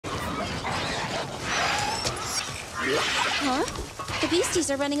Huh? The beasties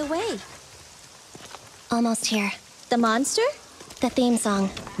are running away. Almost here. The monster? The theme song.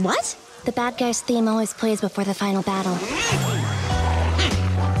 What? The bad guy's theme always plays before the final battle.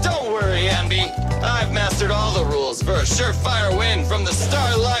 Don't worry, Ambi. I've mastered all the rules for a surefire win from the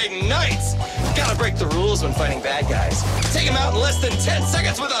Starlight Knights. Gotta break the rules when fighting bad guys. Take them out in less than 10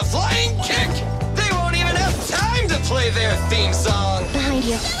 seconds with a flying kick. They won't even have time to play their theme song. Behind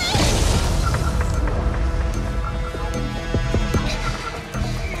you.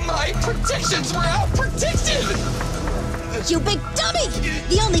 My predictions were out-predicted! You big dummy!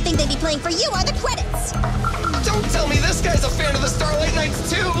 The only thing they'd be playing for you are the credits! Don't tell me this guy's a fan of the Starlight Knights,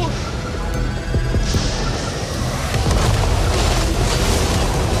 too!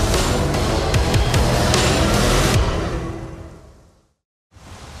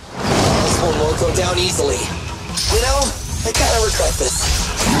 This one won't go down easily. You know, I kinda regret this.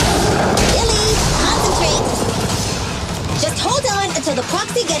 Billy, concentrate! Just hold on until the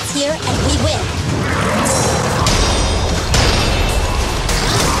proxy gets here and we win.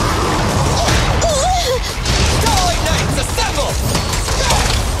 Starlight Knights, assemble!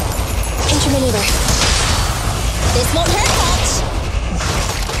 Intermaneuver. This won't hurt much.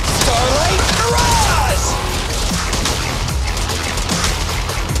 Starlight Garage!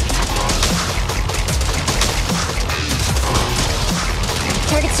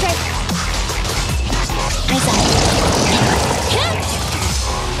 Target strike. Eyes up.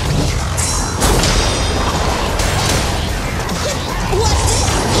 What's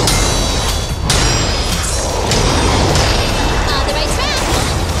this? On the right track.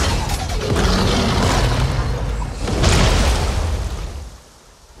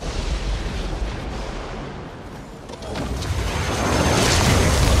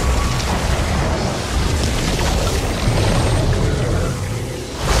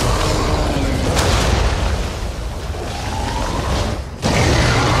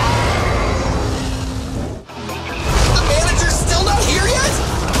 The manager's still not here yet?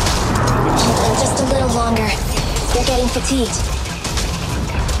 Just a little longer. They're getting fatigued.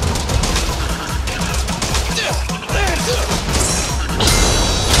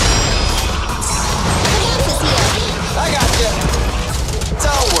 I got you.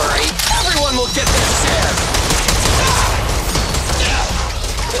 Don't worry, everyone will get their share.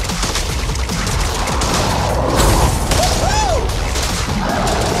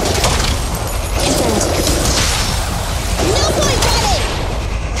 No point running!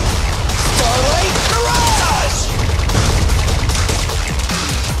 Starlight Garage!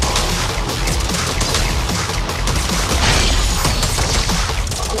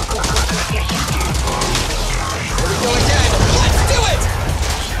 Here we go again. Let's do it!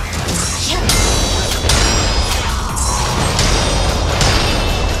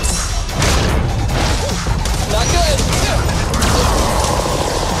 Not good.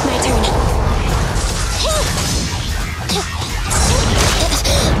 My turn.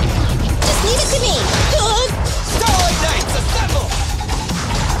 Just leave it to me. Starlight Knights, assemble!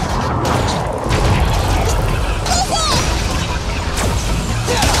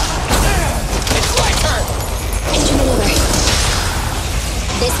 It's my turn! Intermaneuver.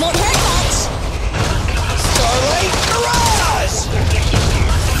 This won't hurt much. Starlight Garage!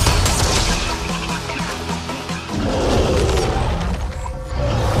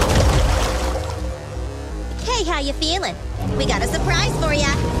 Hey, how you feeling? We got a surprise for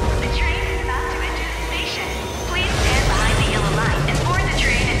ya. The train is about to enter the station. Please stand behind the yellow line and board the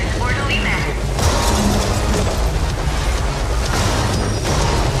train in an orderly manner.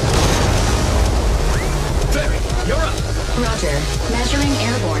 Barry, you're up! Roger. Measuring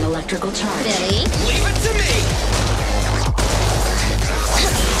airborne electrical charge. Billy? Leave it to me!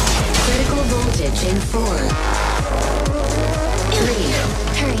 Critical voltage in 4, 3,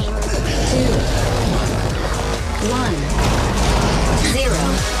 Hurry. 2, 1, 0.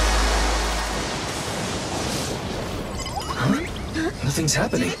 Nothing's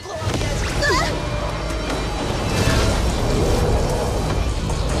happening.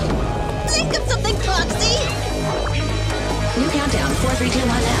 Think of something, Proxy! New countdown, 4, 3, 2, 1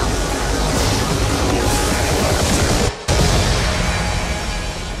 now.